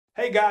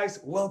Hey guys,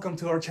 welcome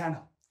to our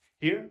channel.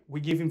 Here we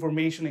give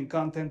information and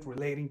content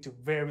relating to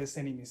various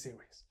anime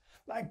series,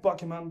 like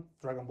Pokemon,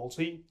 Dragon Ball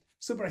Z,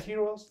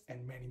 superheroes,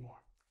 and many more.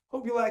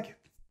 Hope you like it.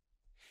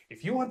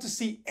 If you want to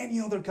see any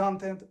other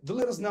content, do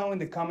let us know in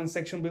the comment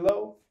section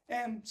below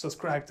and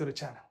subscribe to the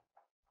channel.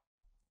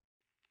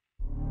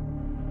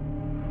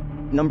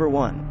 Number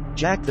 1.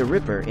 Jack the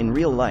Ripper in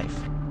real life.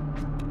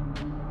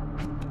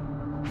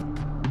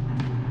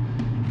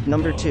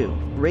 Number 2.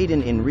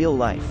 Raiden in real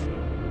life.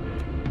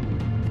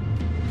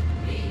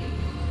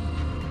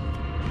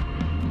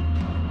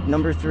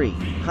 Number 3.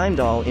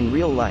 Heimdall in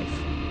real life.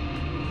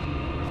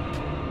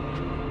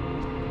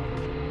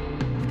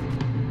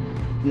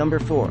 Number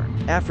 4.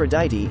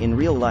 Aphrodite in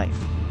real life.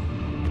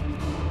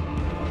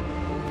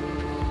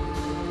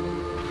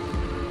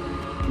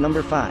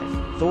 Number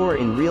 5. Thor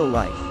in real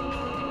life.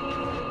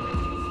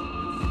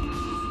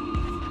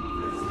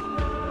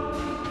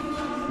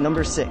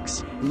 Number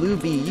 6. Liu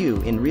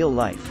Bu in real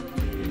life.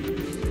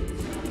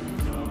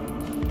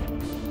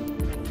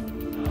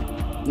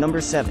 Number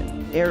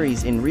 7.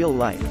 Ares in real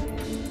life.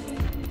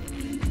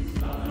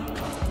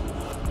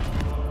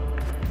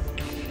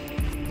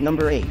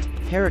 Number 8.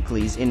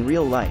 Heracles in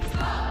real life.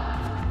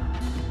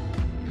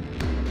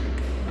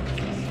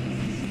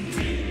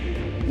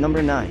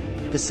 Number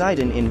 9.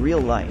 Poseidon in real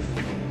life.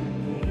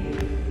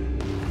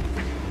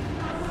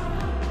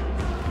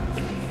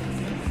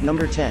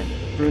 Number 10.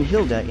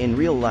 Brunhilde in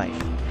real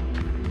life.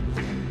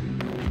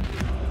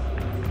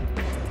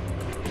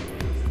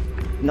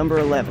 Number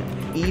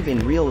 11. Eve in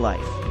real life.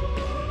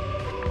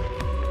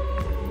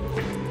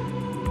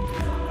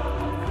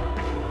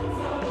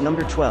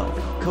 Number 12.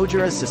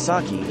 Kojiro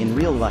Sasaki in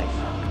real life.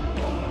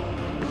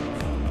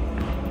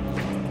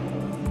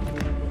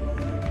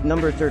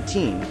 Number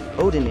 13.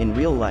 Odin in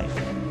real life.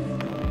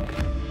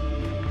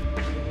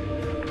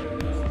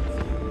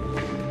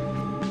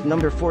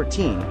 Number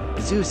 14.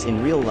 Zeus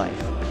in real life.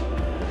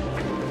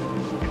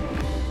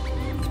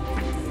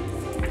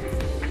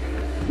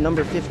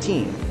 Number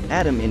 15.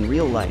 Adam in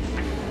real life.